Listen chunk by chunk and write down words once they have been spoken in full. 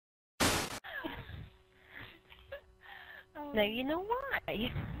Now you know why. Yeah,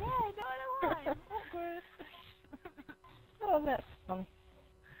 no, I know why. Awkward. Oh, that's fun.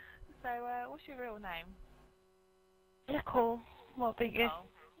 So, what's your real name? Nicole, what about you? Nicole.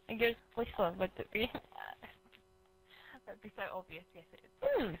 And yours, Lisa, would it be? That'd be so obvious, yes it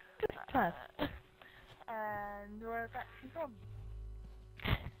is. Good class. And whereabouts are you from?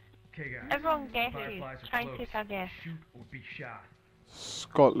 Okay, guys. Everyone guesses. Fireflies are Try and close. take a guess. Shoot or be shot.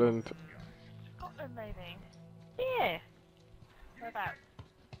 Scotland. Scotland, maybe. Yeah, Whereabouts?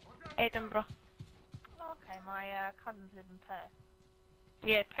 Edinburgh. Okay, my cousins live in Perth.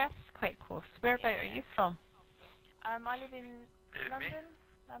 Yeah, Perth's quite close. Whereabouts are you from? I live in London,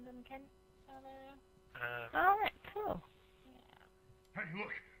 London, Kent, area. Alright, cool. Hey,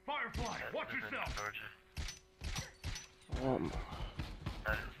 look! Firefly! Watch yourself!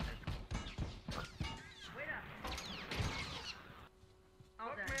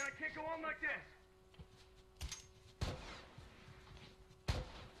 Look, man, I can't go on like this!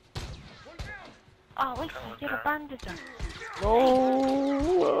 One down! Oh, Lisa, you're a bandager. No,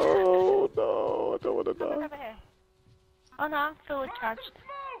 no, no, I don't want to Come die. over here. Oh no, I'm fully charged.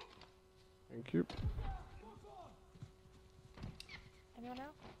 Thank you. Anyone else?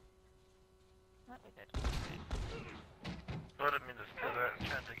 No, we're good. I didn't mean to say that. I'm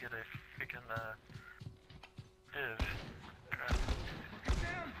trying to get a freaking, div.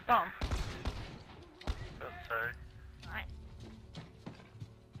 Bomb. Oh, sorry. Right.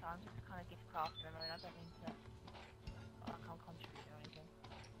 So I'm just kind of gift crafting them. I mean, I don't mean to. I can't contribute or anything.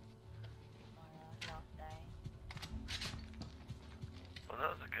 My last day. Well, that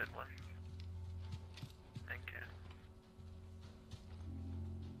was a good one. Thank you.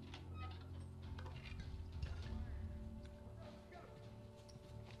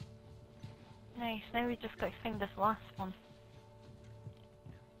 Nice, now we just got to find this last one.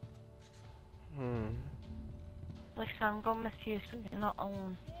 Lisa, I'm going with you so you're not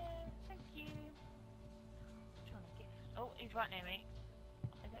alone. Yeah, thank you. I'm trying to gift. Oh, he's right near me.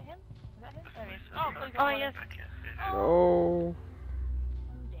 Is that him? Is that him? There he is. Oh, please. Oh, yes. I can't see. No. Oh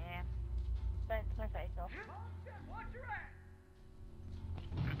dear. Don't my face off.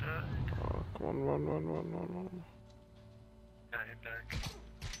 Who died? Oh, come on, run. Yeah, you're back.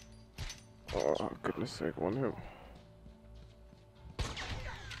 Oh, goodness sake, one hit.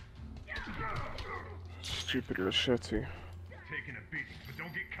 Stupid machete. Taking a beating, but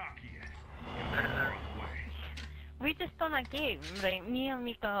don't get cocky yet. Get the wrong way. We just done a game, right? Me,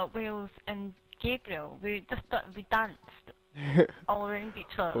 Amiga, Wales, and Gabriel. We just we danced all around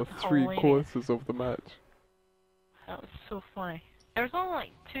each other. Or 3 Hilarious. quarters of the match. That was so funny. There was only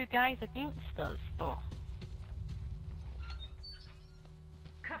like 2 guys against us, though.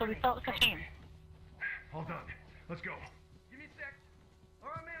 So we thought it was a game. All done. Let's go. Give me a sec.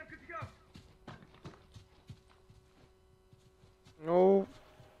 Alright, man, I'm good to go. No.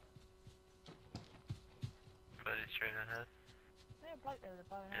 Buddy straight ahead. Yeah, bloke there with a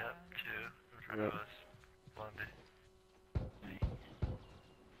bow and Yep, arrow. 2 in front of us. Blondie.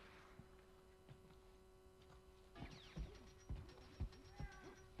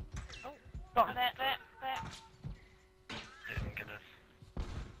 Oh, got there. Didn't get us.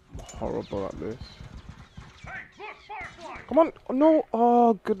 I'm horrible at this. Hey, look, Firefly! Come on. Oh, no.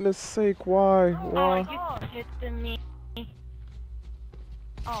 Oh, goodness sake. Why? Oh, Why? you kidding me?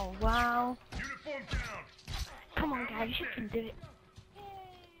 Oh, wow. Uniform down! Come on, guys, you can do it.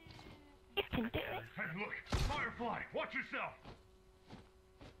 You can do it. Hey, look, Firefly, watch yourself!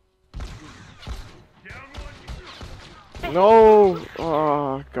 Down one! No.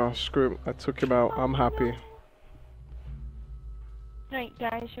 Oh, gosh, screw it. I took him out. I'm happy. Right,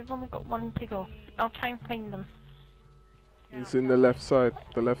 guys, you've only got 1 to go. I'll try and find them. He's in the left side,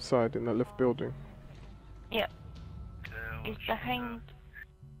 in the left building. Yep, Okay, he's watch behind.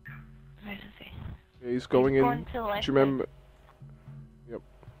 Where is he? Yeah, he's going in. going to the left Do you remember? Yep.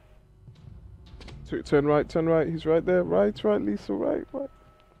 Turn right. He's right there. Right, Lisa. Right. What?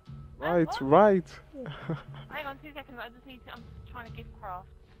 Hang on 2 seconds, I just need to, I'm just trying to gift craft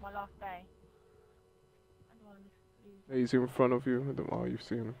my last day. I don't want to lose. He's in front of you. Oh, you've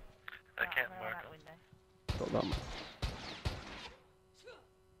seen him. I can't Right, mark. out the window. Not that much.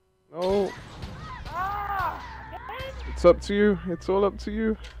 No, Ah! Again? it's up to you. It's all up to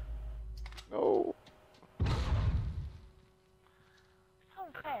you. No. It's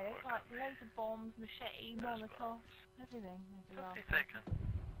unfair, it's like loads of bombs, machete, molotovs, everything. Every What's last he taking?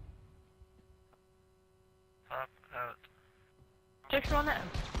 Pop out. Just run at him.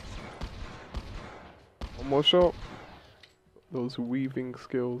 One more shot. Those weaving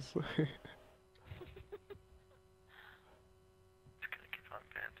skills. Just gonna keep on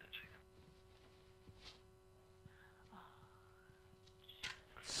bandaging.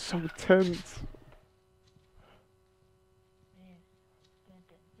 so tense. Yes. Dun,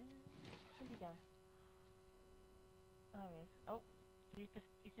 dun, dun. Where'd he go? Oh, he is. Oh,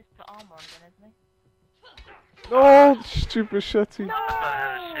 he's just put armor on again, isn't he? No, stupid Shetty. No!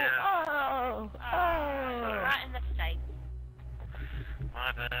 Oh! Oh! Right in the face.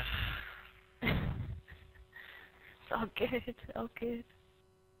 My bad. It's all good, all good.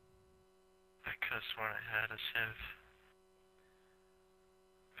 I could have sworn I had a shiv.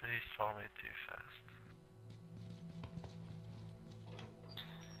 Please follow me too fast.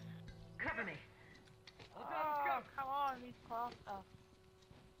 Cover me. Oh, come on, these claws. Oh.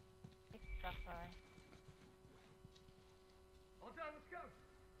 Big stuff, sorry. All done, let's go.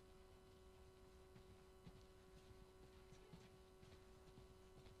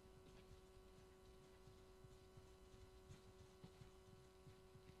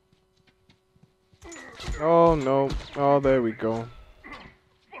 Oh no. Oh, there we go.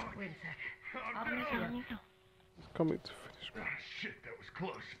 Wait a sec. How do you go? It's coming to finish me. Ah, shit, that was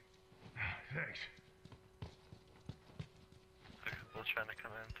close. Thanks. We're trying to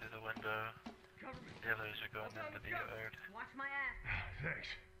come in through the window. Cover me. The others are going into the yard. Watch my ass. Thanks.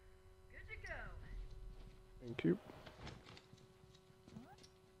 Good to go. Thank you.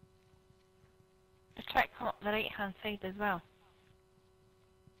 Just try to come up the right hand side as well.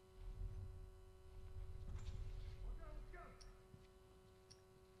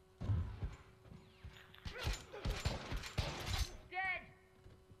 Dead.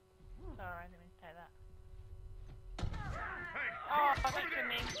 Sorry, I didn't mean to say that. Hey, Oh, that's good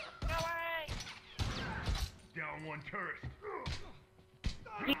me. Go away! down one tourist.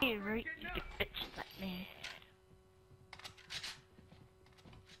 You right, you bitch like me.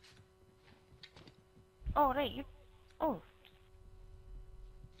 Oh, right, you... Oh.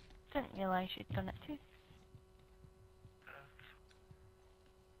 Didn't realise you'd done it too.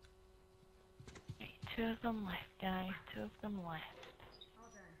 Right, two of them left, guys. Two of them left. All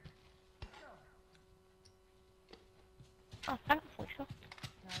done. Let's go. Oh, thankfully so.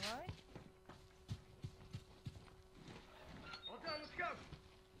 No worries. All done, let's go.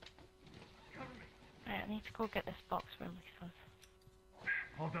 Cover me. Right, I need to go get this box for Lisa's.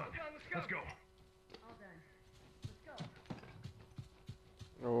 All done. Let's go. All done. Let's go.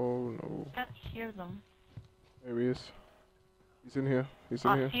 Oh no. Can't hear them. There he is. He's in here. He's in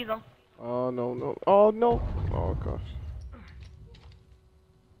I here. see them. Oh no no. Oh no. Oh gosh.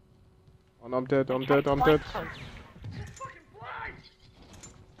 And I'm dead. I'm dead. I'm dead.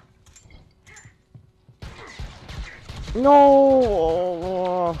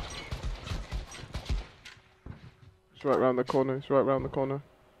 No. It's right round the corner. It's right round the corner.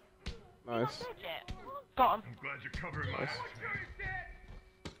 Nice. Got him. I'm glad you're covering my Nice. ass.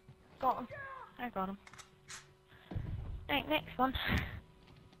 Got him. I got him. Right, next one.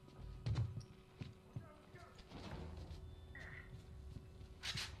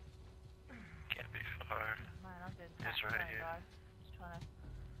 Can't be far. Man, I'm doing It's that right today, here. guys. Just trying to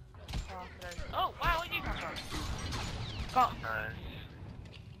cross those. Oh, wow, where'd you come from? Got him. Nice.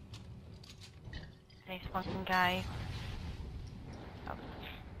 Nice fucking guy.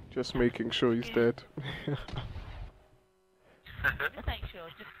 Just making sure he's dead. Just make sure,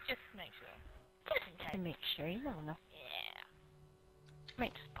 just make sure. Just in To case. make sure, you never know. Yeah.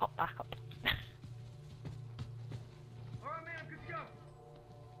 Might just pop back up. All right, man, good to go.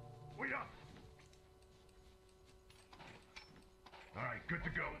 Wait up. All right, good to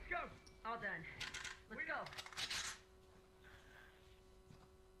go. Let's go. All done. Let's go.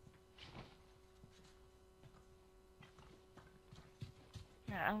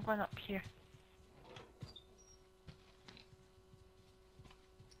 Yeah, I'm going up here.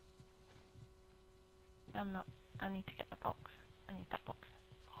 I'm not. I need to get the box. I need that box.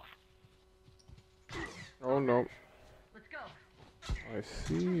 Oh no. Let's go. I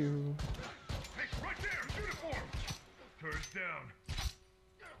see you. Hey, right there, uniform. Tourist down.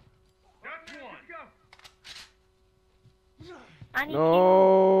 That's one. Go. I need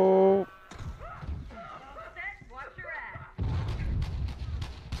No. Set. Watch your ass.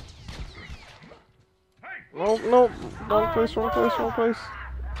 Hey, No, no. Wrong place, wrong place, wrong place.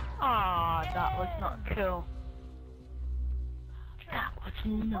 Ah, that was not cool. That was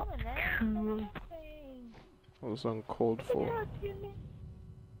not Come in there. cool. Thing. That was uncalled for.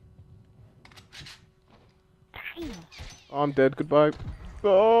 Damn. I'm dead. Goodbye.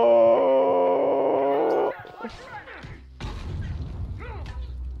 Oh.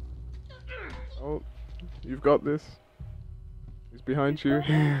 Oh, you've got this. He's behind you.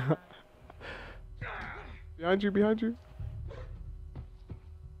 Behind you, behind you.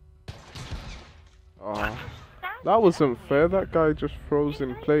 Oh, Damn That wasn't fair. That guy just froze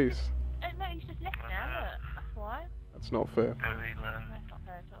in place. No, he's just left now, look. That's why. That's not fair. Very low. That's not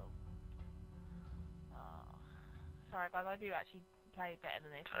fair at all. Oh. Sorry guys, I do actually play better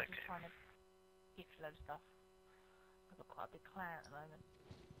than this. I'm just Okay. trying to gift a load of stuff. I've got quite a big clan at the moment.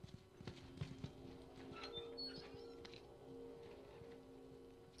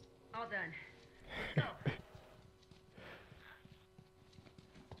 All done. Let's go.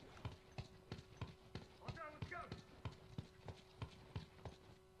 All done, let's go.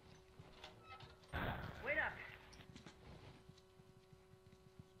 Wait up.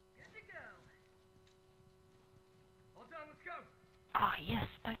 Good to go. All done, let's go. Ah, yes,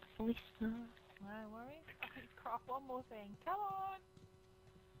 thanks, Lisa. No worries. I can craft one more thing. Come on.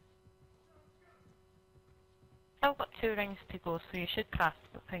 I've got 2 rounds to go, so you should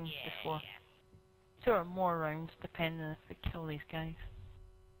craft the things before. 2 or more rounds, depending if we kill these guys.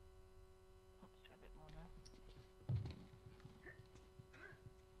 Let's try a bit more now.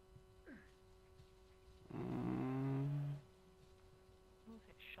 Ooh,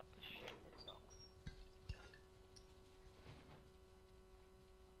 it shot the shit this dog.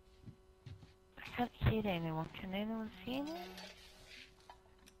 I can't hear anyone. Can anyone see anyone?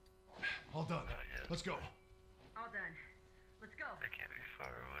 All done. Let's go. All done. Let's go. They can't be far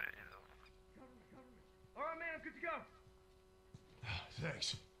away, you know. All right, man, I'm good to go.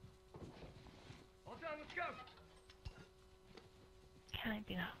 Thanks. All done, let's go. Can't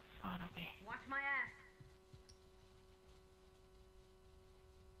be that far away. Watch my ass.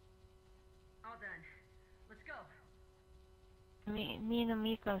 All done. Let's go. Me and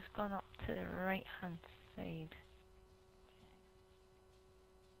Amigo's gone up to the right hand side.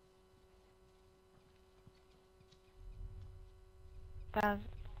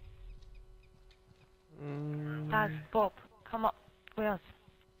 Daz, Bob, come up with us.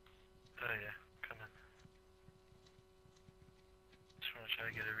 Oh yeah, coming. Just wanna try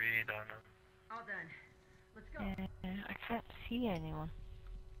to get a read on them. All done. Let's go. I can't see anyone.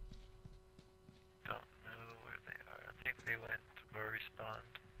 Don't know where they are. I think they went or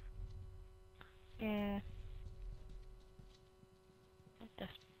respawned. Yeah.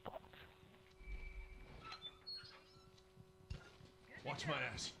 This box. Watch my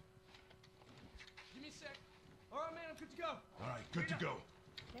ass. Give me a sec. All right, man, I'm good to go. All right, good to go.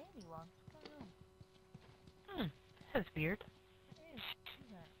 Is there anyone? What's going on? That's weird. It is,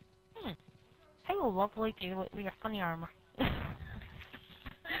 isn't it? How lovely do you look with your funny armor? I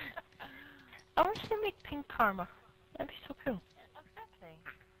wish they make pink armor. That'd be so cool. Exactly.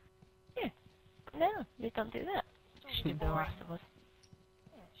 No, they don't do that. Stupid the rest of us.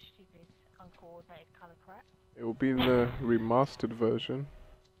 Yeah, stupid, uncoordinated colour crap. It will be in the remastered version.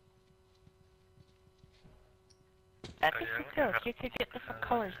 That'd be Oh, so yeah, cool if you could get different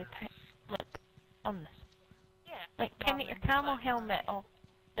colours like on this. Yeah. Like, can make your camo helmet all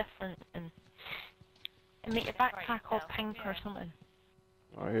different and make your Decorate backpack all yourself, pink or yeah. something.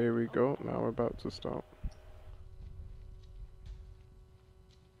 Oh, here we go. Now we're about to start.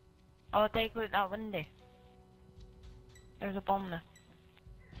 Oh, they go out that window. There's a bomb there.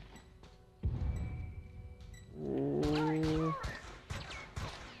 Ooh.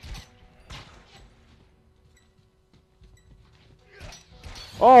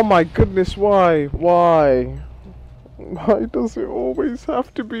 Oh my goodness, why? Why? Why does it always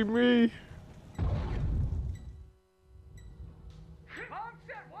have to be me? I'm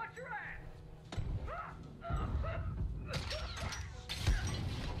set. Watch your ass.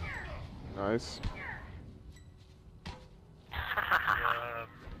 Nice.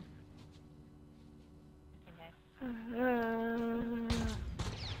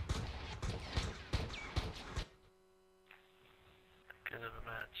 Good of a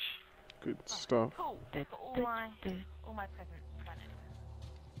match. Good stuff. Cool. Du- Got du- all du- my presents planted.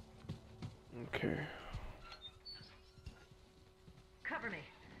 Okay. Cover me.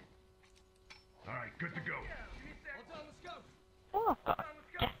 All right, good to go. Give me a sec. All done, let's go. Oh, I've got a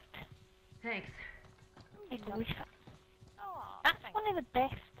gift. Thanks. Hey, Lisa. Oh, That's thanks. one of the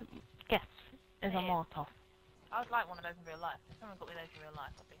best gifts is a It is. Molotov. I would like one of those in real life. If someone got me those in real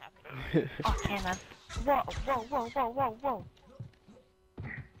life, I'd be happy. Oh, Kenan. Whoa, whoa, whoa, whoa, whoa, whoa.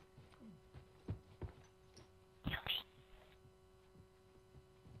 Kill me.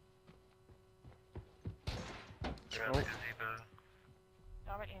 They're at the gazebo.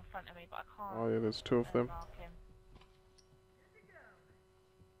 Directly in front of me, but I can't Oh yeah, there's 2 of them. mark him.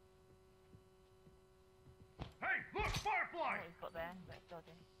 Hey, look, I Firefly. know what he's got there, but it's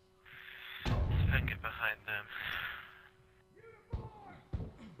dodgy. See if I can get behind them.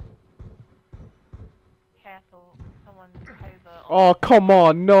 Careful, someone's over. Oh, come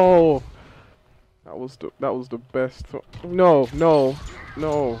on, no! That was the best. No, no,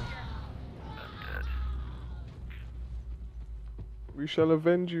 no. I'm dead. We shall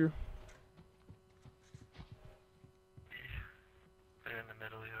avenge you. They're in the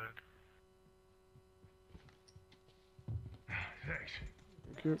middle yard. Thanks.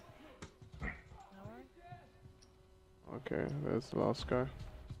 Thank you. Okay, there's the last guy.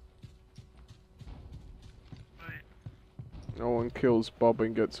 Wait. No one kills Bob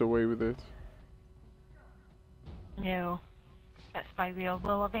and gets away with it. No. That's why we all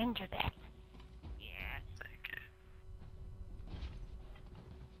will avenge her death. Yeah, thank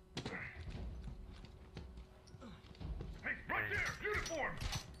you. Hey, right there! Uniform!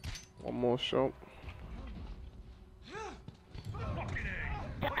 One more shot. Fucking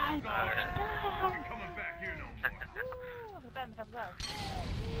A! Like Die! you ain't coming back here no more. Ooh, the bend comes out.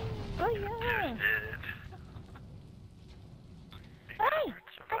 Oh You're yeah! dead. Hey!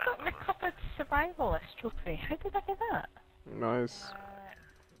 I got Survivalist. recovered survivalist trophy. How did I get that? Nice.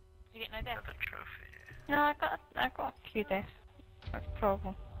 Did you get no death? Another trophy. No, I got a few deaths. That's a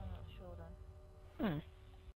problem. I'm not sure then. Hmm.